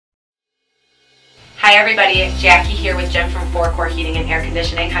Hi everybody, Jackie here with Jim from Forquer Heating and Air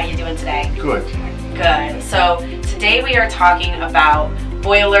Conditioning. How you doing today? Good. Good. So today we are talking about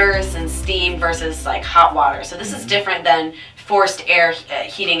boilers and steam versus like hot water. So this is different than forced air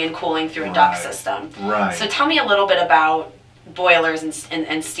heating and cooling through a duct system. Right. So tell me a little bit about boilers and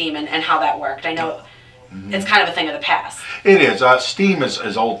steam and how that worked. I know it's kind of a thing of the past. It is. Steam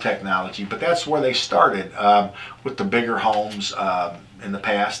is old technology, but that's where they started with the bigger homes. In the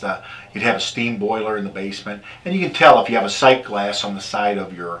past, you'd have a steam boiler in the basement, and you can tell if you have a sight glass on the side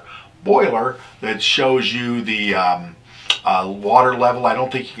of your boiler that shows you the water level. I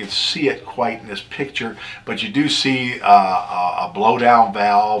don't think you can see it quite in this picture, but you do see a blowdown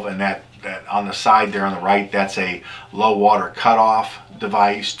valve, and that on the side there on the right, that's a low water cutoff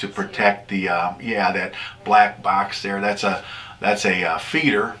device to protect the that black box there. That's a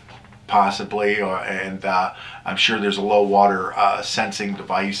feeder, possibly, and I'm sure there's a low water sensing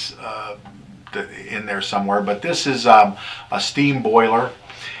device in there somewhere. But this is a steam boiler,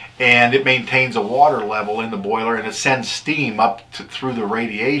 and it maintains a water level in the boiler, and it sends steam up through the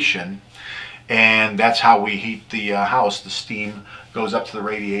radiation, and that's how we heat the house. The steam goes up to the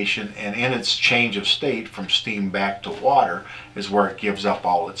radiation, and in its change of state from steam back to water is where it gives up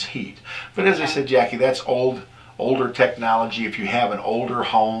all its heat. But as I said, Jackie, that's older technology. If you have an older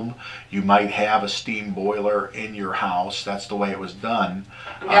home, you might have a steam boiler in your house. That's the way it was done.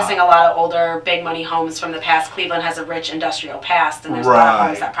 I'm guessing a lot of older big money homes from the past. Cleveland has a rich industrial past, and there's a lot of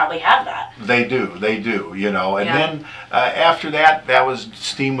homes that probably have that. They do, you know. And then after that,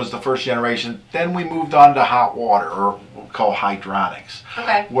 steam was the first generation. Then we moved on to hot water, or what we call hydronics,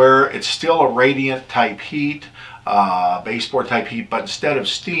 where it's still a radiant type heat, baseboard type heat, but instead of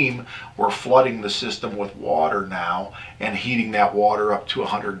steam, we're flooding the system with water now and heating that water up to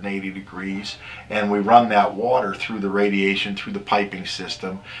 180 degrees, and we run that water through the radiation, through the piping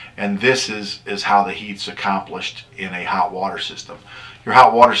system, and this is how the heat's accomplished in a hot water system. Your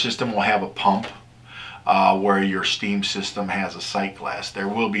hot water system will have a pump, where your steam system has a sight glass. There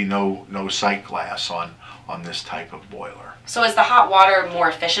will be no sight glass on this type of boiler. So is the hot water more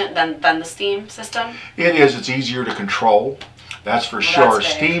efficient than the steam system? It is. It's easier to control. That's for sure.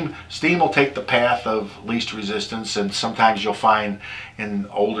 Steam will take the path of least resistance, and sometimes you'll find in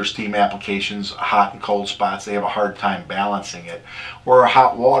older steam applications, hot and cold spots, they have a hard time balancing it. Where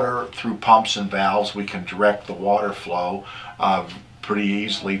hot water, through pumps and valves, we can direct the water flow pretty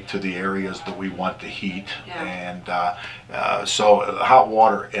easily to the areas that we want to heat, and so hot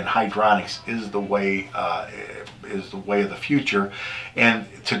water and hydronics is the way of the future. And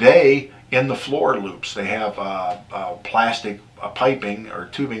today, in the floor loops, they have plastic piping or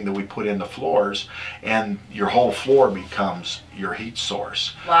tubing that we put in the floors, and your whole floor becomes your heat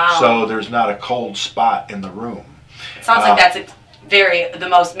source. Wow! So there's not a cold spot in the room. It sounds like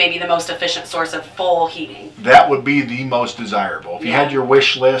that's maybe the most efficient source of full heating. That would be the most desirable. If you had your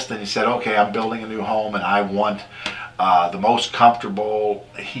wish list and you said, okay, I'm building a new home and I want the most comfortable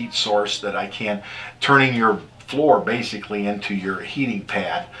heat source that I can, turning your floor basically into your heating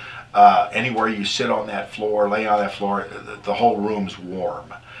pad. Anywhere you sit on that floor, lay on that floor, the whole room's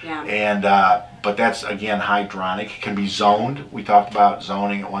warm. Yeah. And but that's again hydronic. It can be zoned. We talked about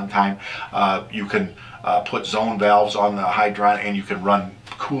zoning at one time. You can put zone valves on the hydronic, and you can run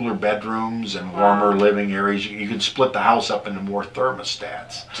cooler bedrooms and warmer living areas. You can split the house up into more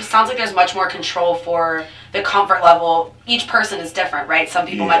thermostats. Just sounds like there's much more control for the comfort level. Each person is different, right? Some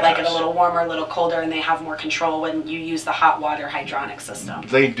people might like it a little warmer, a little colder, and they have more control when you use the hot water hydronic system.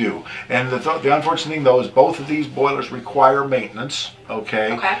 They do. And the unfortunate thing, though, is both of these boilers require maintenance. Okay.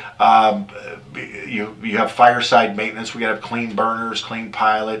 You have fireside maintenance. We got to have clean burners, clean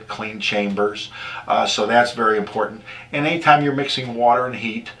pilot, clean chambers. So that's very important. And anytime you're mixing water and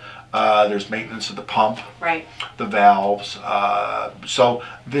heat, there's maintenance of the pump, the valves. So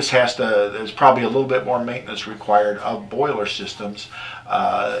there's probably a little bit more maintenance required of boiler systems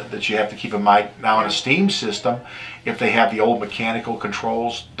that you have to keep in mind. Now in a steam system, if they have the old mechanical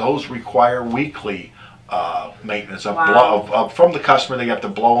controls, those require weekly maintenance from the customer. They have to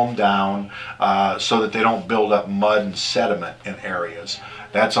blow them down so that they don't build up mud and sediment in areas.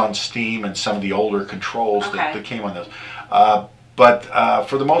 That's on steam and some of the older controls that came on those. But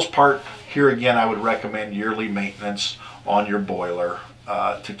for the most part, here again, I would recommend yearly maintenance on your boiler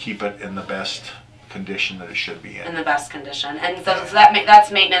to keep it in the best condition that it should be in. In the best condition. And so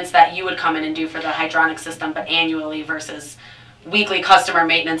that's maintenance that you would come in and do for the hydronic system, but annually versus weekly customer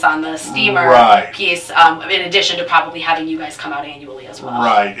maintenance on the steamer Right. piece, in addition to probably having you guys come out annually as well.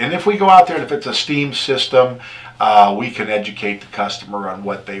 Right, and if we go out there and if it's a steam system, we can educate the customer on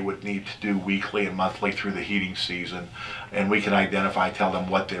what they would need to do weekly and monthly through the heating season, and we can identify, tell them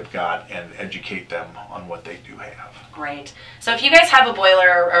what they've got, and educate them on what they do have. Great. So if you guys have a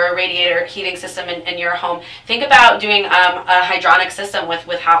boiler or a radiator heating system in your home, think about doing a hydronic system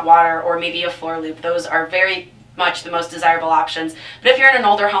with hot water or maybe a floor loop. Those are very much the most desirable options. But if you're in an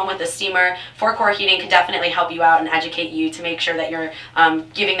older home with a steamer, Forquer Heating can definitely help you out and educate you to make sure that you're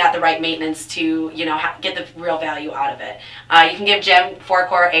giving that the right maintenance to, you know, get the real value out of it. You can give Jim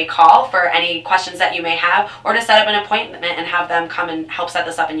Forquer a call for any questions that you may have, or to set up an appointment and have them come and help set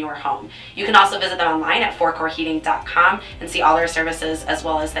this up in your home. You can also visit them online at forquerheating.com and see all their services as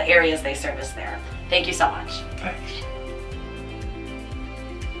well as the areas they service there. Thank you so much. Thanks.